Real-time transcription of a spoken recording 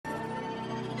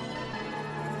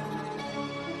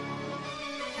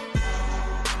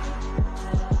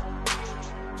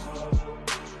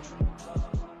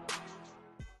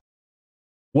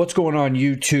What's going on,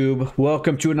 YouTube?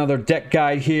 Welcome to another deck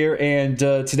guide here, and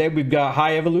today we've got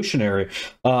High Evolutionary.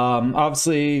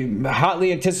 Obviously,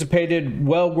 hotly anticipated,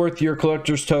 well worth your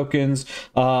collector's tokens.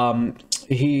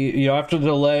 After the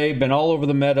delay, been all over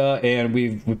the meta, and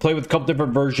we played with a couple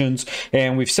different versions,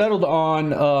 and we've settled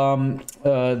on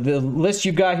the list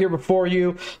you've got here before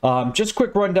you. Just a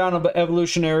quick rundown of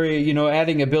Evolutionary.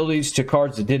 Adding abilities to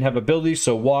cards that didn't have abilities.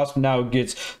 So Wasp now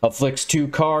afflicts 2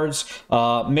 cards.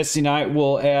 Misty Knight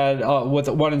will add with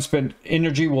 1 and spend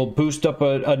energy will boost up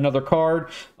another card.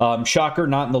 Shocker,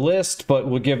 not in the list, but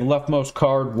will give leftmost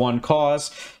card 1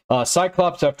 cause.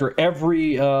 Cyclops, after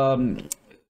every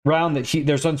round that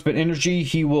there's unspent energy,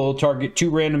 he will target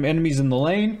 2 random enemies in the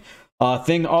lane.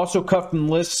 Thing also cut from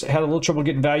the list, had a little trouble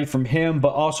getting value from him,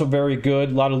 but also very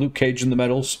good. A lot of Luke Cage in the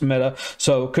meta,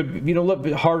 so it could be a little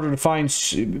bit harder to find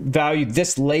value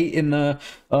this late in the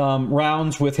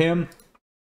rounds with him.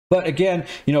 But again,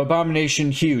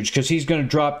 Abomination, huge, because he's going to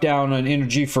drop down on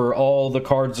energy for all the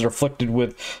cards that are afflicted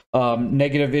with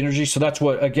negative energy. So that's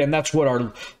what our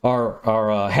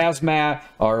Hazmat,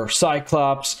 our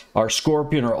Cyclops, our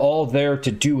Scorpion are all there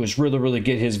to do, is really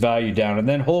get his value down. And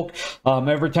then Hulk,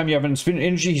 every time you have an infinite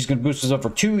energy, he's going to boost us up for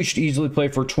 2. He should easily play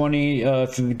for 20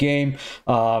 through the game.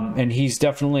 And he's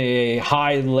definitely a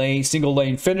high lane, single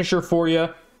lane finisher for you.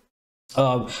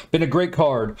 Been a great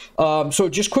card. So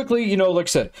just quickly, like I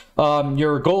said,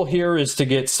 your goal here is to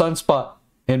get Sunspot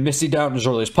and Misty down as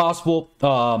early as possible.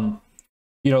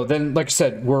 Then, like I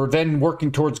said, we're then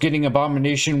working towards getting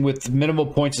Abomination with minimal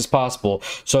points as possible.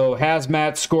 So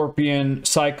Hazmat, Scorpion,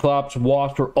 Cyclops,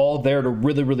 Wasp are all there to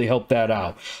really help that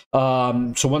out.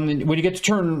 So when you get to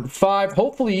turn 5,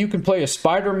 hopefully you can play a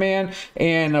Spider-Man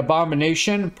and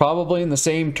Abomination probably in the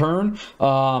same turn.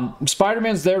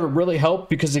 Spider-Man's there to really help,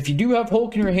 because if you do have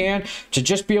Hulk in your hand, to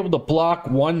just be able to block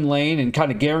 1 lane and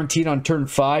kind of guaranteed on turn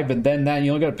 5, and then that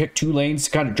you only got to pick 2 lanes to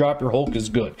kind of drop your Hulk is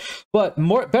good. But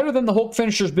better than the Hulk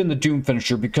finish has been the Doom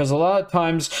finisher, because a lot of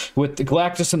times with the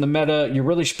Galactus in the meta, you're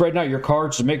really spreading out your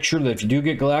cards to make sure that if you do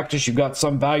get Galactus, you've got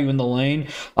some value in the lane.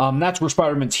 That's where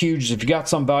Spider-Man's huge, is if you got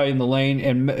some value in the lane,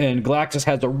 and Galactus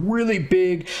has a really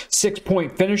big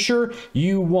 6-point finisher,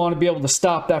 you want to be able to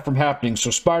stop that from happening. So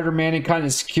Spider-Man and kind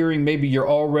of securing maybe your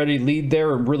already lead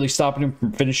there and really stopping him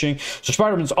from finishing. So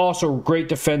Spider-Man's also great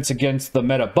defense against the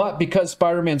meta, but because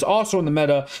Spider-Man's also in the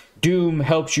meta, Doom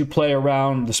helps you play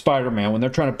around the Spider-Man. When they're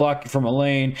trying to block you from a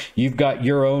lane, you've got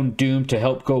your own Doom to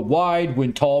help go wide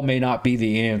when tall may not be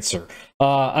the answer.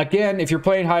 Again, if you're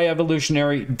playing High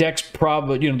Evolutionary, decks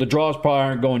probably, the draws probably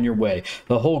aren't going your way.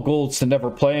 The whole goal is to never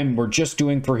play him. We're just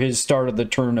doing for his start of the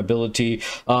turn ability.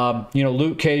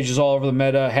 Luke Cage is all over the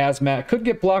meta. Hazmat could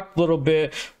get blocked a little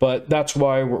bit, but that's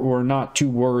why we're not too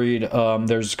worried.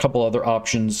 There's a couple other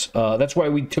options. That's why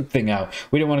we took Thing out.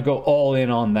 We didn't want to go all in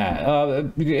on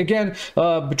that. Again,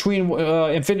 between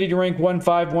Infinity Rank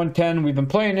 1.5, 1.10, we've been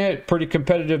playing it. Pretty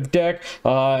competitive deck,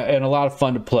 and a lot of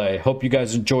fun to play. Hope you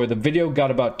guys enjoy the video. Got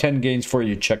about 10 games for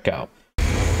you to check out.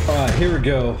 All right, here we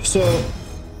go. So,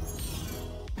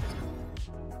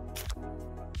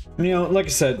 like I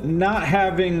said, not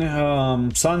having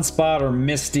Sunspot or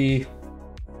Misty,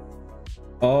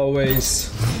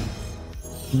 always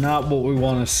not what we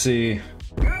want to see.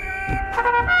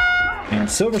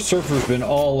 And Silver Surfer's been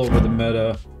all over the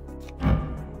meta.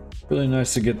 Really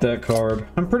nice to get that card.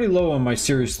 I'm pretty low on my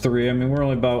Series 3. I mean, we're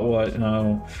only about, what,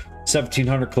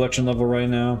 1700 collection level right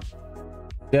now.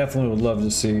 Definitely would love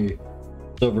to see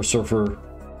Silver Surfer.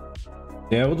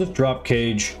 Yeah, we'll just drop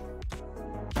Cage.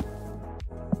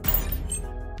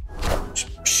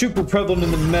 Super prevalent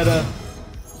in the meta.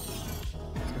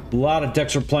 A lot of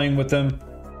decks are playing with them.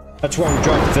 That's why we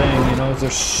dropped Thing,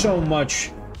 there's so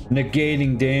much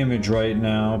negating damage right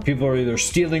now. People are either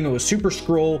stealing it with Super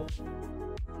Scroll,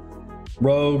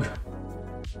 Rogue,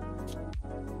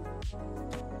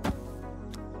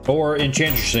 or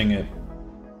Enchantressing it.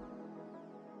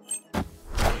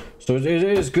 So it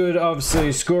is good,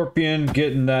 obviously. Scorpion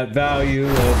getting that value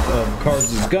of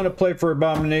cards he's gonna play for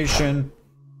Abomination.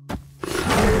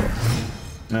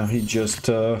 Now he just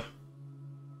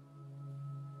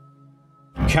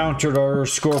countered our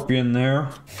Scorpion there.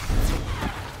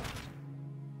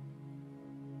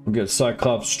 We'll get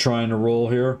Cyclops trying to roll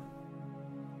here.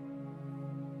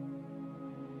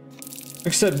 Like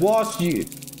I said, Wasp,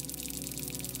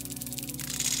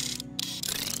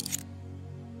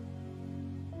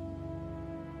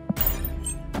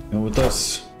 and with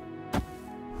us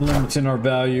limiting our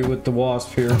value with the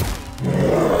Wasp here.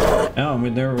 Oh, I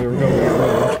mean, there we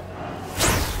go.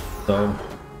 So,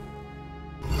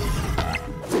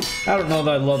 I don't know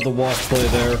that I love the Wasp play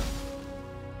there.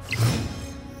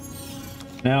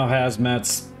 Now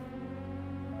Hazmat's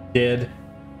dead.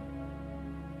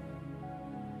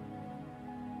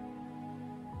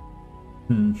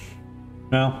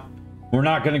 Well, we're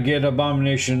not going to get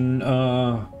Abomination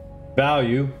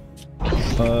value.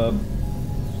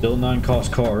 Still 9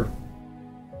 cost card.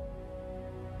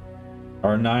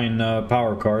 Or 9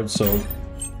 power cards, so.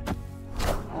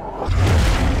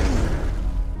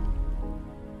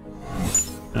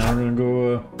 Now we're going to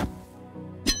go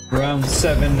round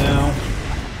 7 now.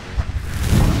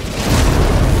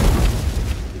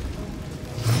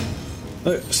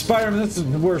 Spider-Man, this is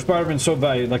where Spider-Man's so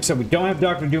valued. Like I said, we don't have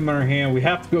Doctor Doom in our hand. We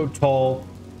have to go tall.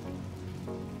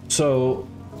 So,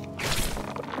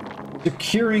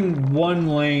 securing one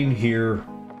lane here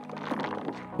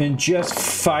and just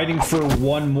fighting for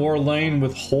one more lane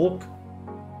with Hulk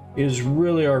is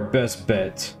really our best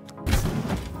bet.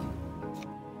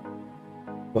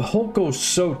 But Hulk goes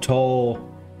so tall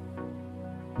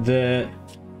that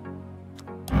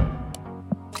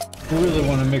we really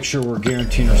want to make sure we're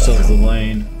guaranteeing ourselves the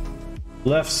lane.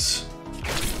 Left's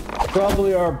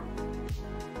probably our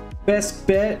best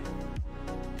bet.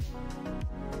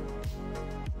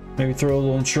 Maybe throw a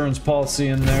little insurance policy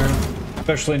in there,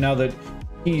 especially now that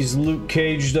he's Luke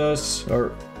Caged us,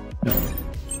 or you know,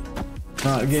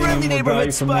 not getting any more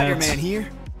value from that. Spider-Man here.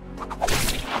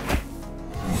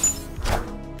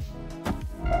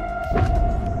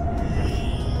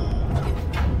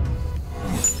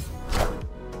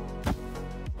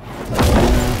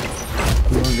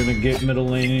 We're gonna get middle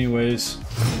lane anyways.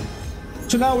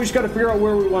 So now we just gotta figure out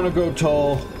where we want to go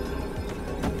tall.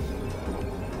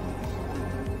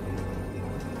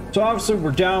 So obviously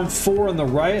we're down 4 in the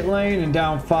right lane and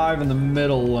down 5 in the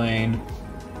middle lane.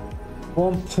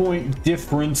 1 point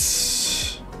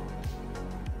difference.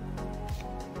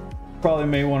 Probably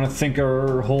may want to think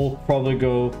our Hulk probably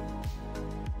go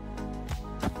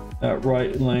that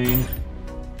right lane.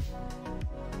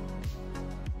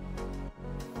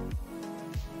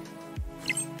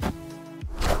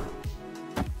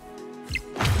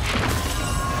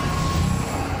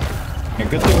 Yeah,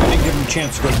 good thing we didn't give him a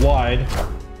chance to go wide.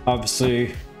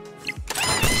 Obviously,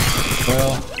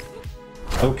 well,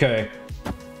 okay.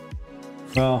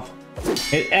 Well,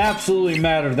 it absolutely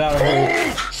mattered. That whole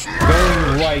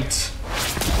going right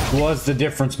was the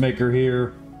difference maker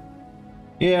here.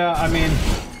 Yeah, I mean,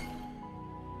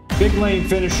 big lane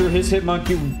finisher. His hit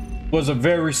monkey was a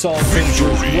very solid finisher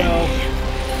as well.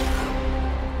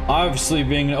 Obviously,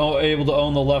 being able to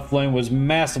own the left lane was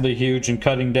massively huge in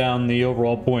cutting down the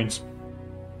overall points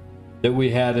that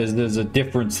we had. As there's a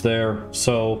difference there.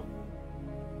 So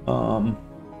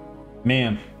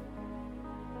man,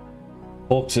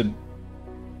 Hulk's a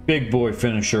big boy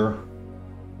finisher,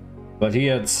 but he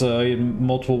had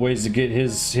multiple ways to get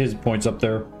his points up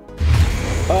there.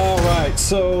 All right,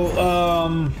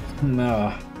 so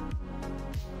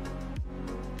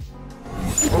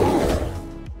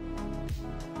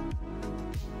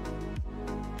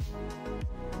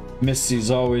Misty's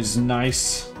always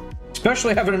nice.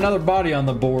 Especially having another body on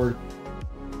the board.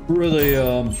 Really,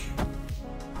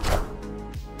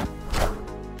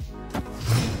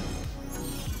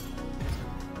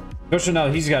 especially now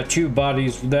that he's got 2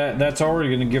 bodies, that's already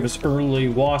going to give us early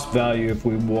Wasp value if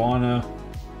we want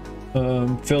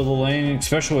to fill the lane,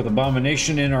 especially with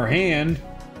Abomination in our hand.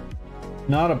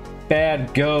 Not a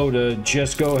bad go to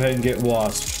just go ahead and get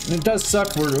Wasp. And it does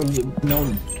suck, we're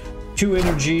 2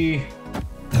 energy.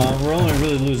 We're only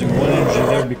really losing 1 energy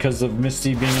there because of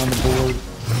Misty being on the board.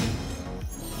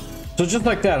 So just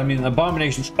like that, I mean,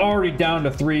 Abomination's already down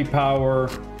to 3 power.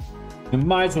 You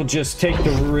might as well just take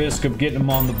the risk of getting him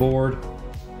on the board.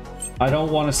 I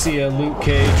don't want to see a Luke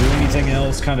Cage or anything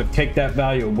else kind of take that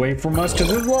value away from us, because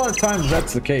there's a lot of times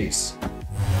that's the case.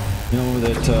 You know,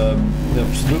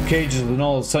 that Luke Cage is, and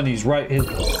all of a sudden he's right,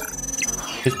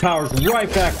 his power's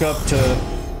right back up to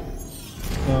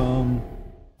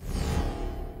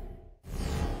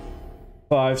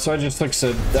 5. So I just, like I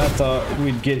said, I thought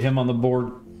we'd get him on the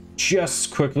board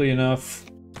just quickly enough,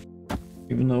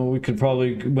 even though we could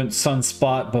probably went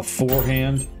Sunspot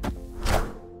beforehand.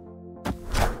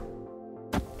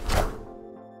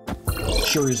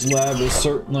 Shuri's lab is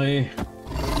certainly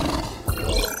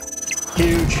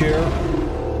huge here.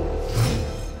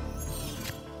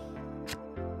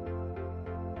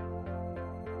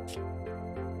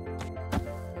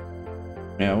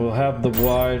 Yeah, we'll have the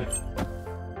wide.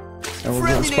 And we're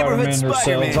going Spider-Man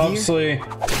ourselves. Obviously,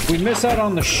 we miss out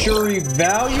on the Shuri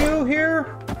value here,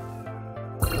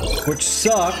 which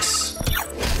sucks.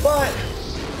 But,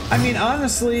 I mean,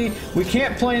 honestly, we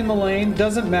can't play in the lane.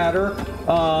 Doesn't matter.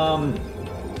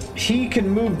 He can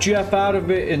move Jeff out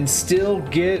of it and still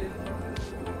get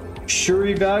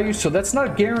Shuri value, so that's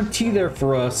not a guarantee there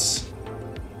for us.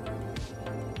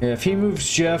 Yeah, if he moves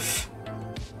Jeff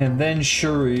and then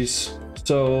Shuri's,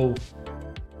 so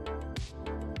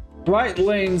right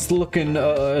lane's looking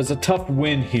as a tough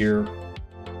win here,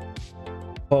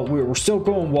 but we're still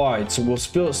going wide, so we'll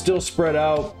still spread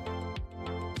out.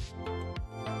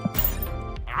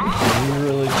 He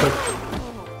really took.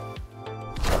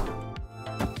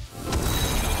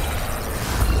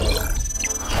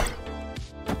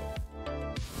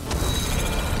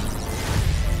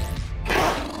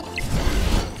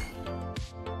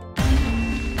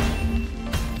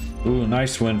 Ooh,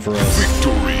 nice win for us.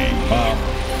 Victory. Wow.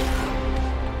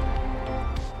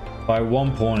 By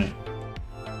 1 point.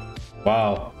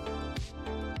 Wow.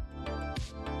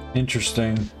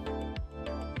 Interesting.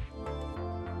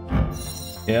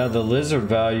 Yeah, the lizard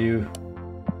value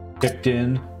kicked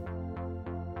in.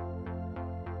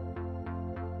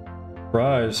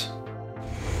 Surprise.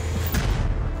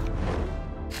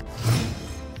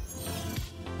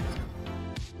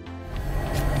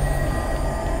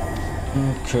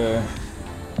 Okay.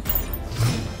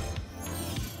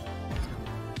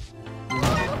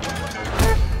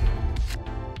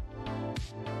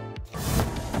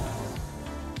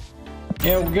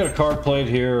 Yeah, we got a card played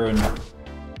here, and I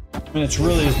mean, it's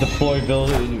really his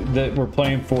deployability that we're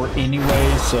playing for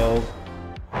anyway, so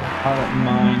I don't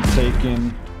mind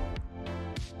taking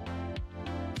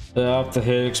the off the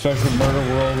hit, especially Murder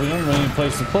World. We don't really need a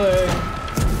place to play.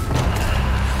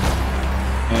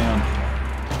 And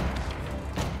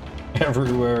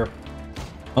everywhere.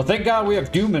 Well, thank God we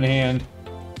have Doom in hand.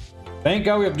 Thank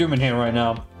God we have Doom in hand right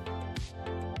now.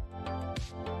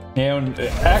 And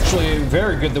actually,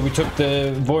 very good that we took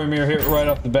the Voimir hit right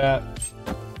off the bat.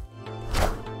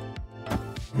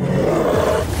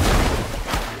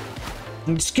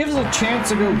 It just gives us a chance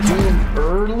to go Doom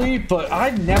early, but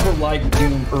I never like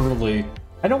Doom early.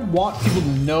 I don't want people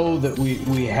to know that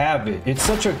we have it. It's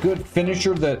such a good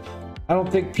finisher that I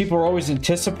don't think people are always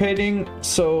anticipating,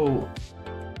 so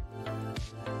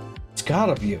it's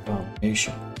gotta be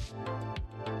Abomination.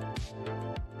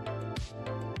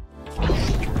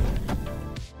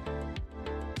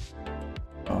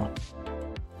 Oh.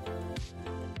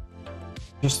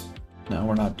 Just, no,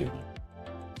 we're not doing it.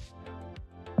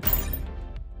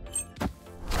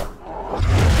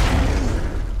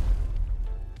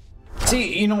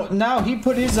 See, you know, now he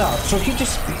put his out, so he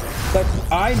just, like,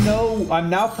 I know, I'm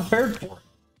now prepared for it.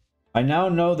 I now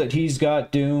know that he's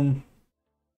got Doom.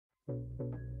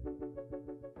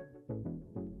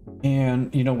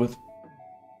 And, you know, with,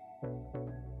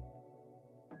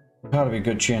 gotta be a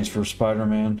good chance for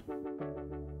Spider-Man.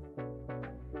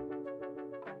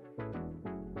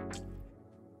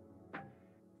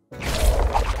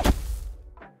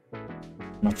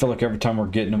 I feel like every time we're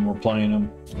getting him, we're playing him.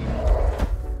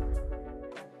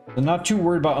 I'm not too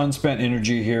worried about unspent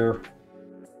energy here.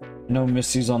 I know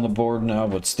Misty's on the board now,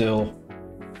 but still.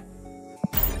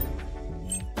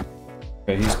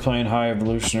 Okay, he's playing high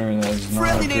evolutionary. That is not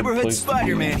Friendly a good neighborhood place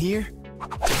Spider-Man here.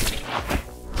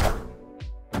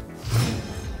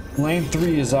 Lane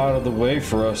 3 is out of the way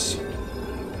for us.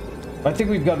 I think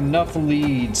we've got enough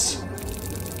leads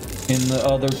in the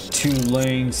other two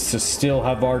lanes to still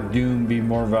have our Doom be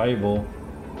more valuable.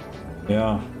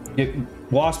 Yeah. Get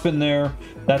Wasp in there.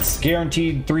 That's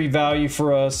guaranteed 3 value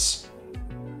for us.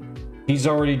 He's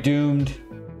already doomed.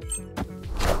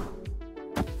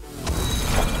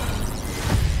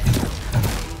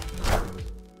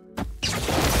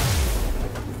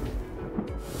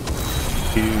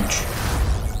 Huge.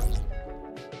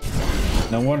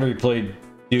 No wonder he played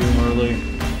Doom early.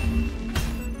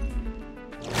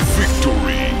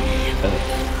 Victory.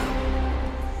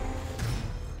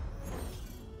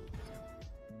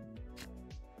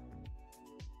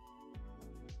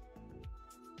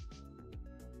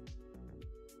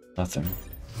 Nothing.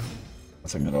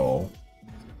 Nothing at all.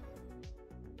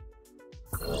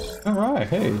 Alright,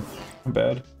 hey. Not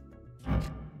bad.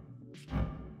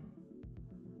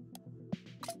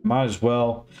 Might as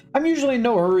well. I'm usually in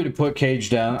no hurry to put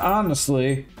Cage down,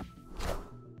 honestly.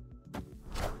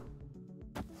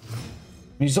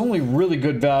 He's only really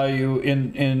good value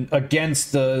in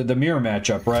against the mirror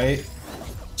matchup, right?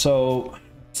 So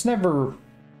it's never.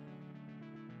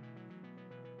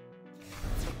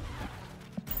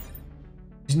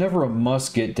 He's never a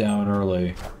must get down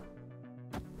early.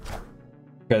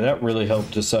 Okay, that really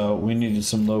helped us out. We needed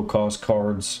some low cost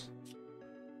cards.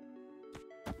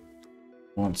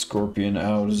 Want Scorpion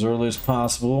out as early as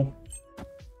possible.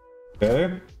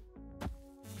 Okay.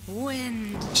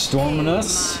 Wind Storming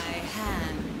us. my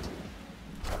hand.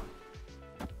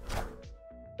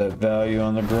 That value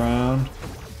on the ground.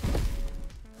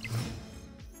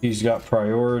 He's got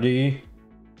priority.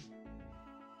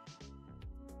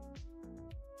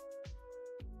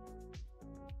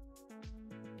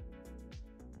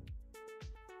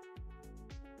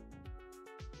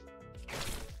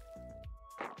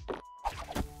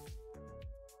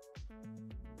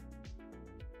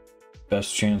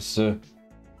 Best chance to...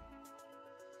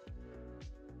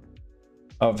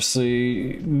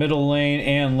 Obviously, middle lane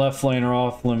and left lane are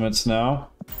off limits now.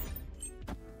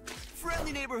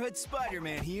 Friendly neighborhood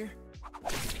Spider-Man here.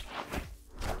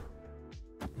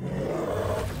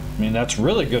 I mean, that's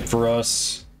really good for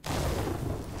us.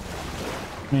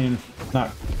 I mean,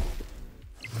 not...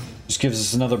 Just gives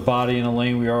us another body in a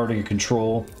lane we already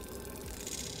control.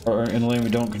 Or in a lane we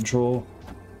don't control.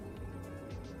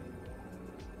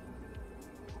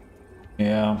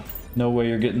 Yeah, no way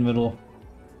you're getting middle.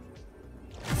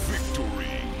 Victory.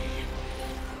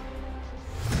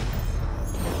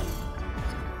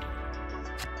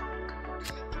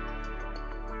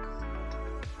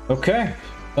 Okay,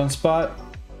 Sunspot.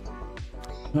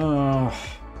 Of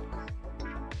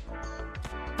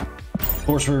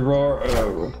course, we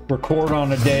record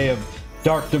on a day of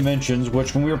Dark Dimensions,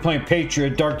 which when we were playing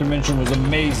Patriot, Dark Dimension was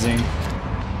amazing.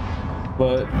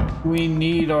 But we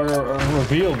need our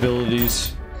reveal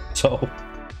abilities, so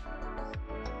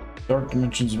Dark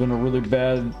Dimension's been a really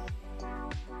bad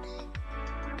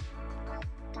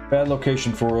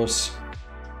location for us.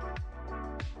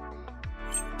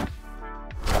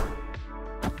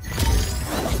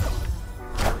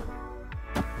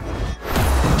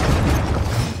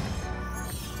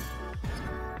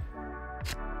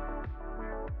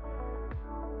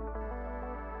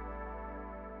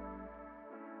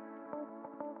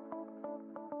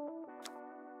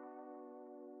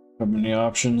 How many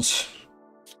options?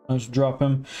 Let's drop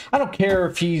him. I don't care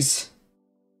if he's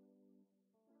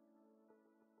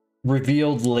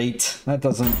revealed late. That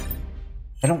doesn't...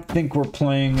 I don't think we're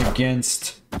playing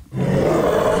against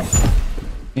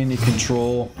any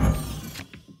control.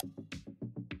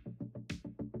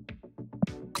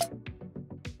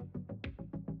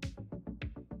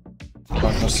 Not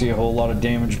gonna see a whole lot of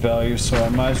damage value, so I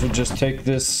might as well just take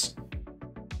this.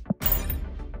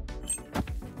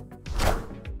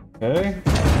 Okay.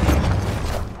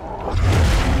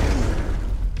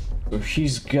 So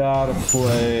he's gotta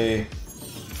play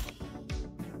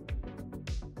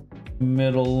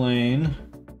middle lane.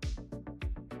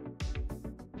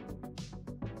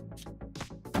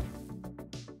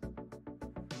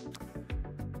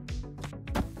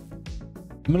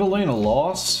 Middle lane a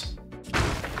loss?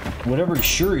 Whatever he's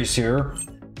sure he's here.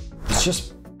 It's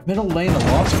just middle lane a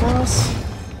loss for us?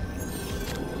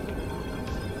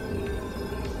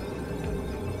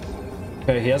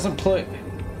 Okay, he hasn't played...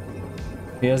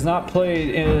 He has not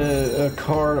played a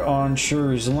card on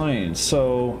Shuri's lane,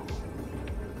 so...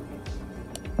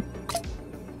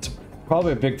 It's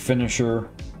probably a big finisher.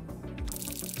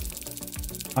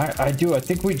 I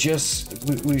think we just...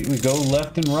 We go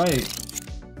left and right.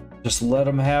 Just let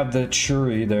him have that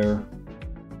Shuri there.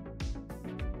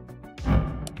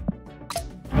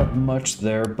 Not much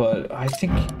there, but I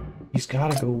think he's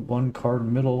got to go one card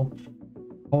middle.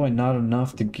 Probably not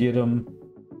enough to get him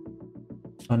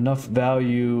enough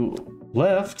value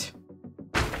left.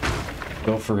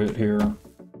 Go for it here.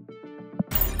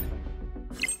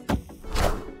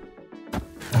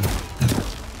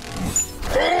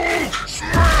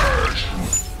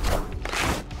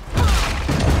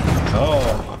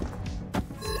 Oh.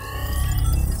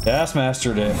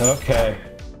 Taskmastered it. Okay.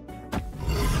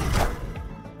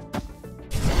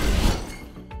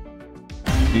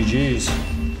 GG's.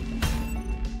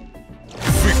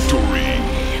 Victory.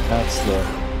 That's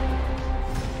the...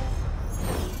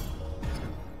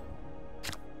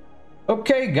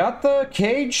 Okay, got the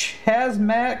Cage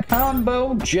Hazmat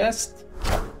combo. Just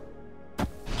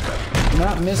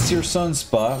not miss your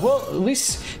Sunspot. Well, at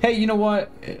least, hey, you know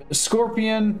what?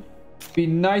 Scorpion, be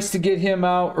nice to get him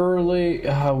out early.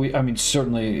 I mean,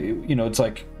 certainly, you know, it's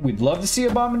like, we'd love to see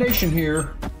Abomination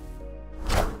here.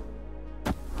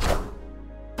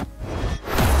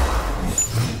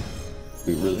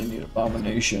 We really need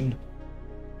Abomination.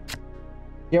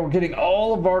 Yeah, we're getting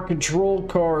all of our control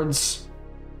cards.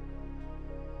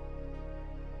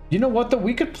 You know what, though?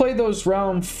 We could play those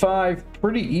round 5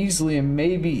 pretty easily and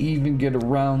maybe even get a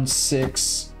round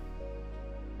 6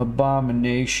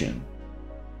 Abomination.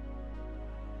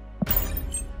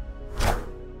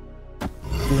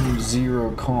 Boom,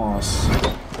 0 cost.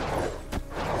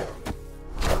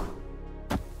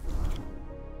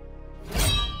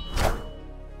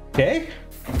 Okay.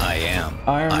 I am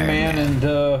Iron Man and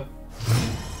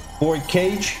Boy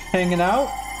Cage hanging out.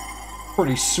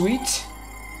 Pretty sweet.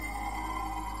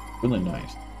 Really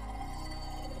nice.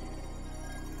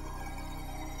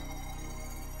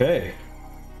 Okay.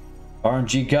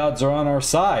 RNG gods are on our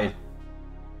side.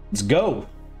 Let's go.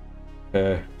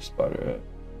 Okay, spider.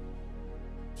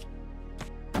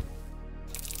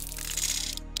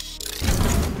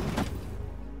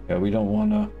 Yeah, we don't want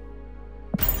to.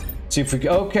 See if we.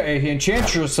 Okay, he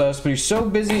enchantress us, but he's so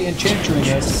busy enchantering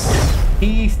us,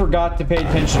 he forgot to pay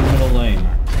attention to the middle lane.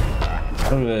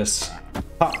 Look at this.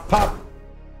 Pop, pop.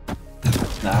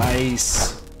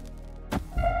 Nice.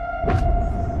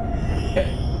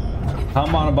 Okay.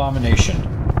 Come on, Abomination.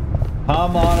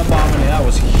 Come on, Abomination. That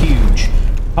was huge.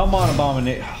 Come on,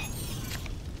 Abomination.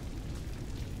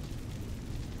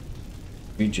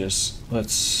 We just,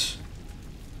 let's...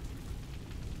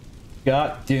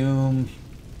 Got Doom.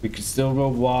 We can still go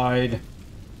wide.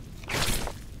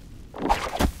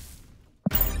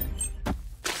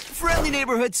 Friendly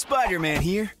neighborhood Spider-Man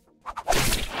here.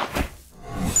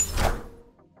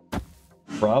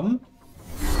 Problem?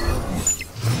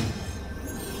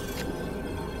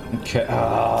 Okay.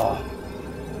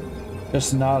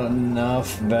 Just not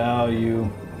enough value.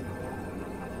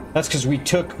 That's because we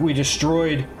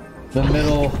destroyed the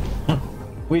middle.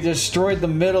 We destroyed the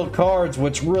middle cards,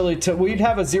 which really we'd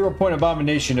have a 0-point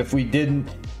Abomination if we didn't,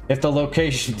 if the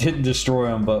location didn't destroy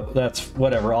them, but that's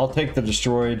whatever. I'll take the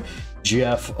destroyed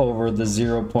Jeff over the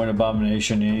 0-point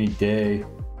Abomination any day.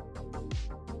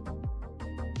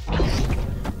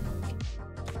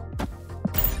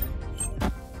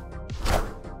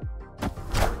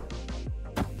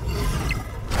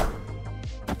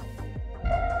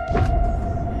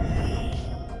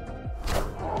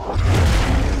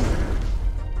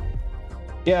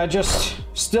 Yeah, I just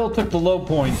still took the low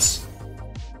points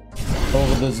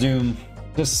over the Zoom.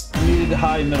 Just needed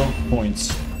high middle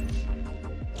points.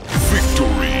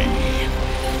 Victory!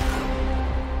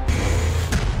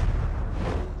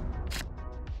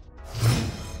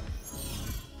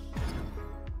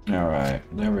 Alright,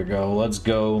 there we go. Let's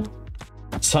go.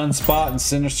 Sunspot and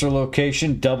Sinister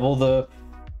Location. Double the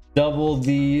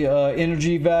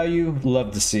energy value.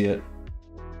 Love to see it.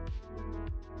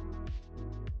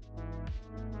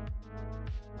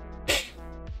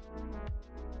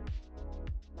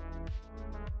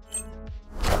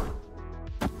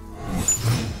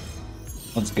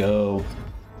 Let's go.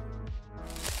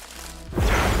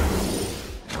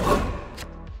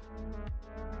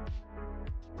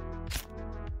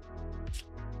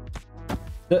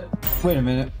 Wait a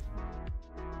minute.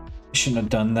 I shouldn't have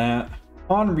done that.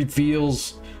 On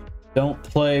reveals don't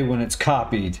play when it's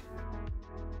copied.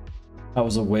 That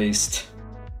was a waste.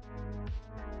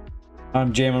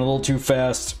 I'm jamming a little too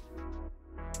fast.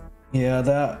 Yeah,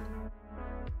 that.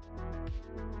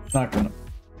 Not gonna.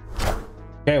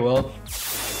 Okay, well,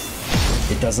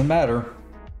 it doesn't matter.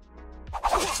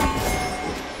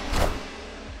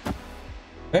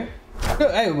 Okay.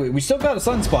 Hey, we still got a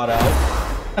Sunspot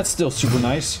out. That's still super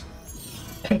nice.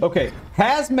 Okay,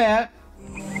 Hazmat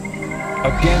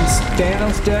against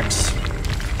Thanos decks.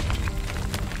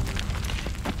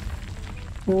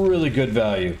 Really good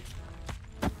value.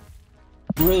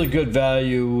 Really good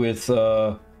value with,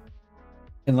 and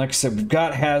like I said, we've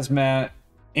got Hazmat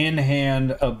in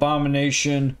hand,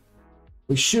 Abomination.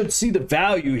 We should see the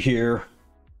value here.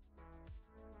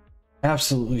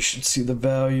 Absolutely should see the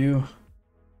value.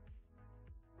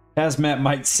 Hazmat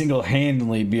might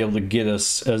single-handedly be able to get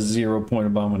us a 0-point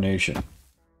Abomination.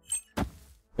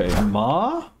 Okay,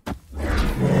 Ma? Look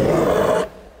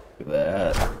at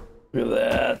that. Look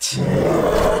at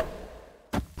that.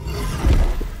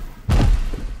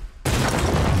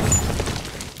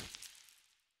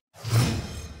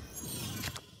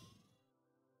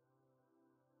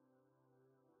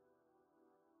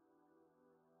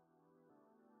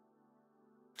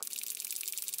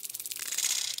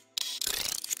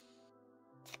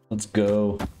 Let's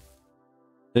go.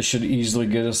 This should easily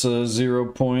get us a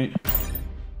 0-point.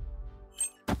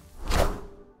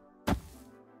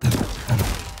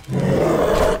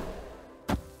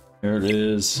 There it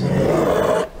is.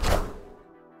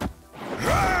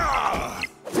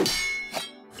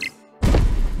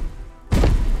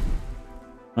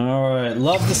 Alright,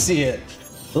 love to see it.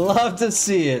 Love to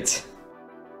see it.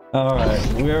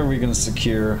 Alright, where are we gonna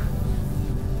secure?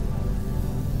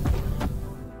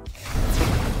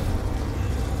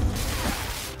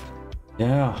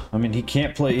 Yeah, I mean, he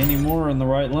can't play any more in the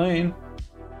right lane.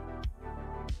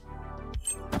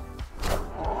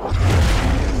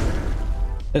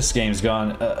 This game's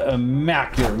gone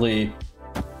immaculately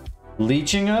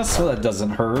leeching us, so that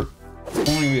doesn't hurt.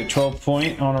 Only be a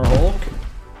 12-point on our Hulk.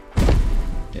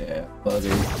 Yeah,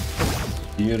 buddy.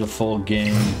 Beautiful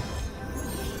game.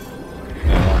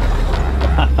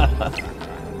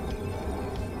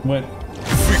 Went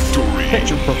Victory!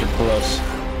 picture perfect for us.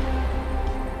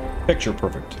 Picture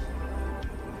perfect.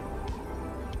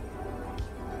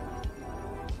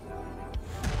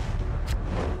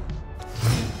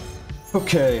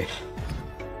 Okay.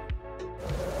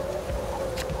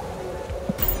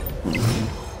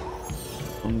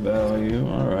 One value.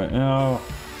 Alright, now.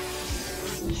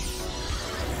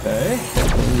 Okay.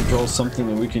 Let me draw something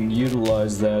that we can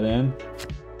utilize that in.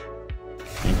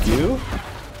 Thank you.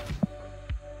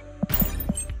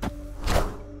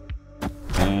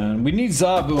 And we need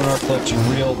Zabu in our collection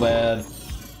real bad.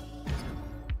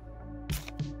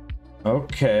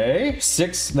 Okay.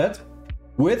 6. That's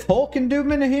with Hulk and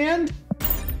Doom in hand?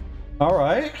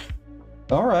 Alright.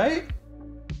 Alright.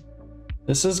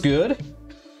 This is good.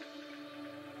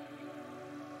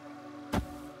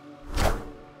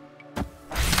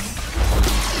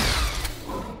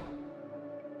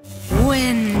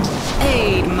 Wind,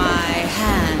 aid my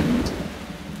hand.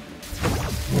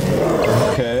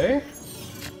 Okay.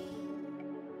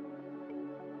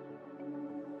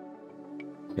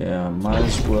 Yeah, might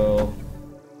as well.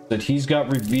 That he's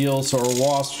got reveal, so our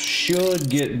Wasp should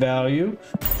get value.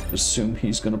 Assume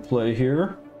he's gonna play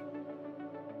here.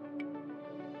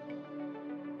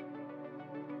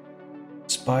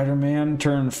 Spider-Man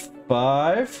turn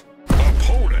 5.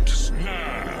 Opponent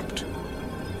snapped.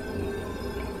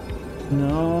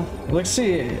 No, let's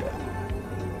see.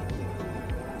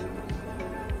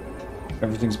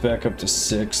 Everything's back up to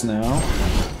 6 now.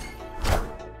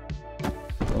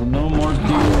 So no more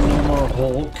Doom, no more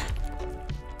Hulk.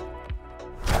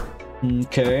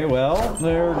 Okay, well,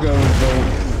 there goes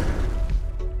the...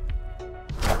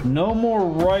 No more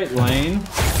right lane. And,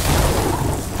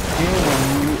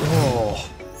 oh,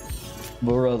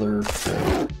 brother.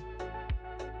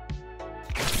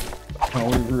 Oh,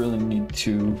 we really need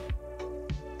to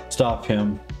stop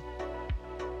him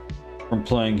from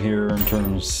playing here in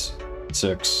turns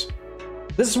 6.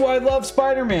 This is why I love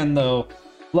Spider-Man, though.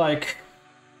 Like,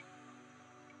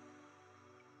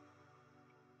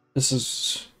 this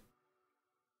is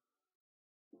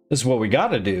what we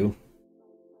gotta do.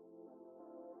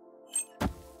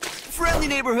 Friendly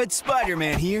neighborhood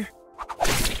Spider-Man here.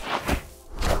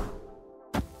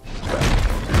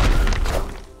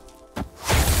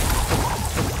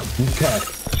 Okay,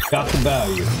 got the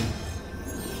value.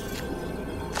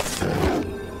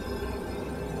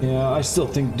 Yeah, I still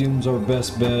think Doom's our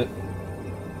best bet.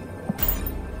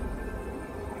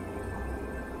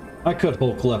 I could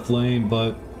Hulk left lane,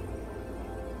 but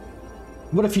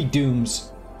what if he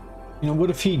dooms? You know,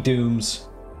 what if he dooms?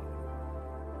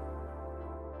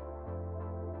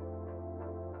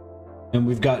 And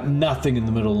we've got nothing in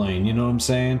the middle lane, you know what I'm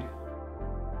saying?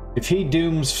 If he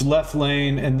dooms left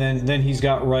lane and then he's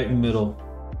got right in middle.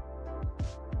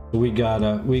 We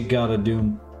gotta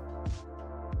doom.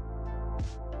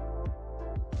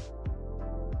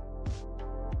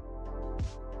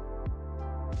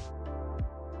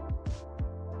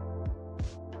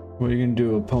 What are you gonna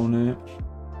do, opponent?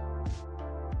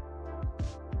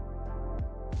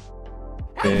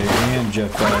 Okay, and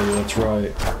Jeff value, that's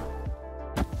right.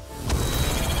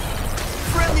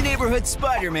 Friendly neighborhood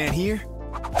Spider-Man here.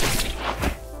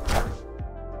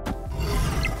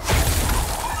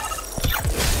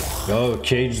 Oh,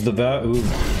 cage the value.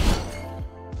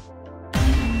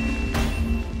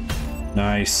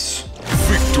 Nice.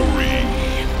 Victory.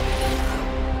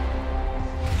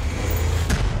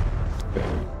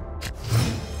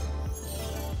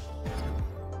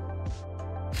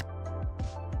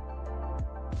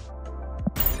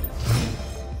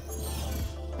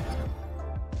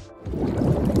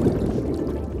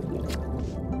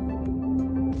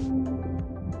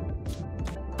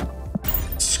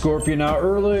 Scorpion out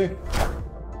early.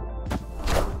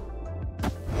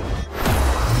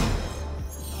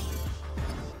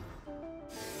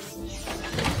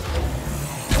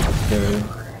 Okay.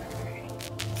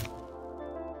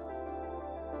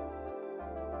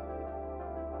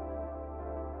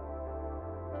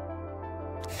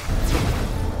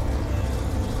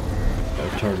 Got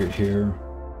a target here.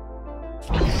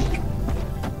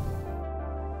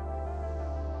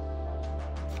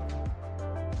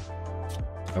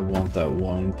 I want that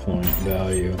 1 point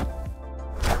value.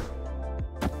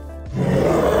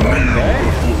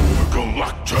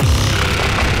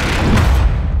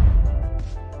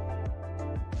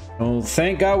 Oh,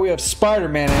 thank God we have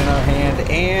Spider-Man in our hand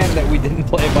and that we didn't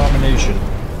play Abomination.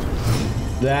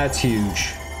 That's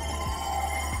huge.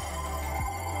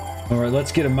 Alright,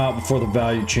 let's get him out before the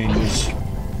value changes.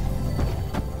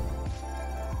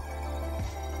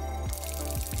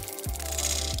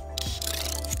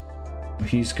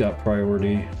 He's got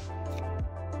priority.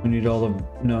 We need all the...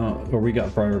 No, or we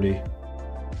got priority.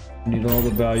 We need all the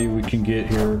value we can get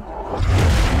here.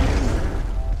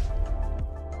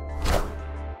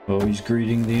 Oh, he's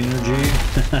greeting the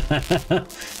energy.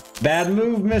 Bad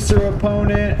move, Mr.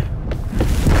 Opponent.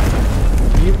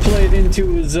 You played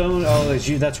into his zone. Oh,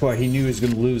 that's why he knew he was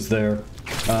going to lose there.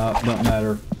 Don't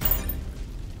matter.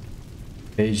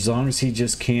 Okay, as long as he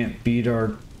just can't beat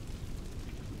our...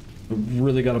 We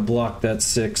really got to block that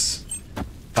 6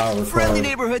 power Friendly card.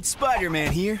 neighborhood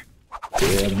Spider-Man here.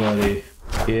 Yeah, buddy.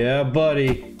 Yeah,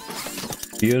 buddy.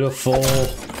 Beautiful.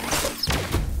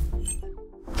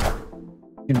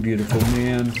 Beautiful,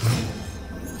 man.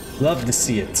 Love to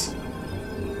see it.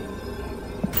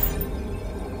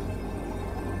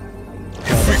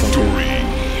 Victory!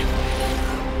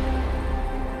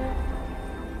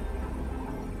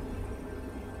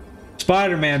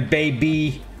 Spider-Man,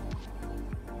 baby.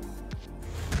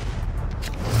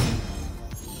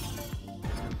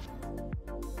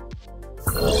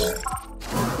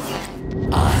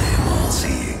 I'm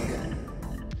all-seeing.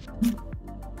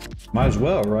 Might as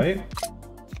well, right?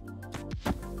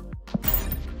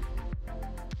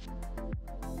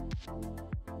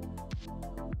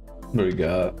 What do we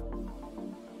got?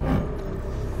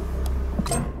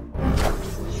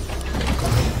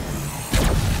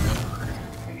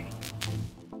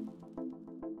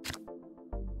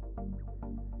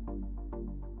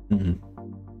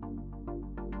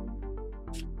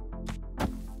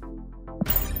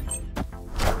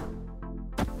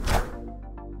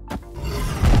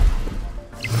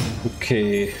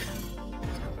 Okay.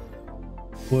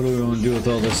 What do we want to do with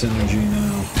all this energy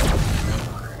now?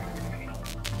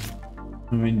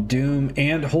 I mean, Doom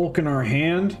and Hulk in our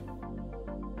hand?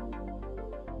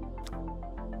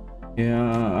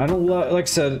 Yeah, I don't like I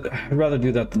said, I'd rather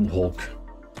do that than Hulk.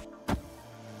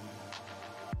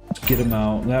 Let's get him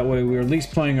out. That way we're at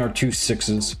least playing our 2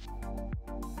 6s.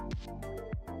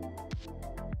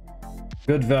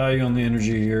 Good value on the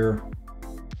energy here.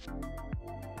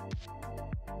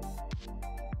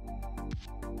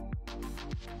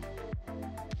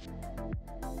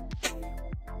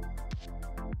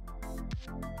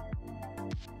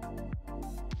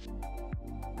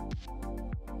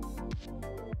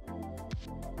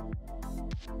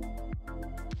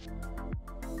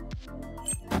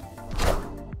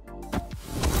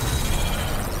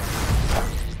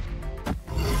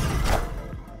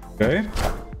 Okay.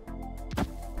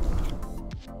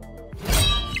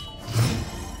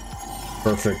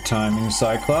 Perfect timing,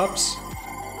 Cyclops.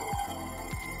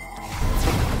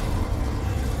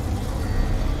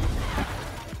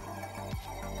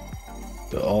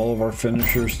 All of our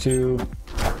finishers too.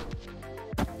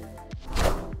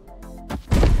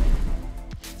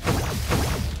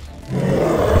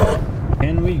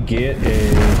 Can we get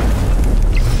a...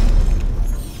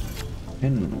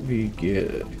 Can we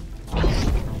get...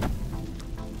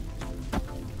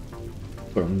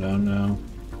 Put him down now.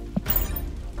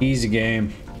 Easy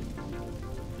game.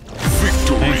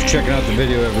 Victory! Thanks for checking out the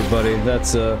video, everybody.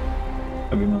 That'll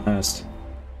be my last.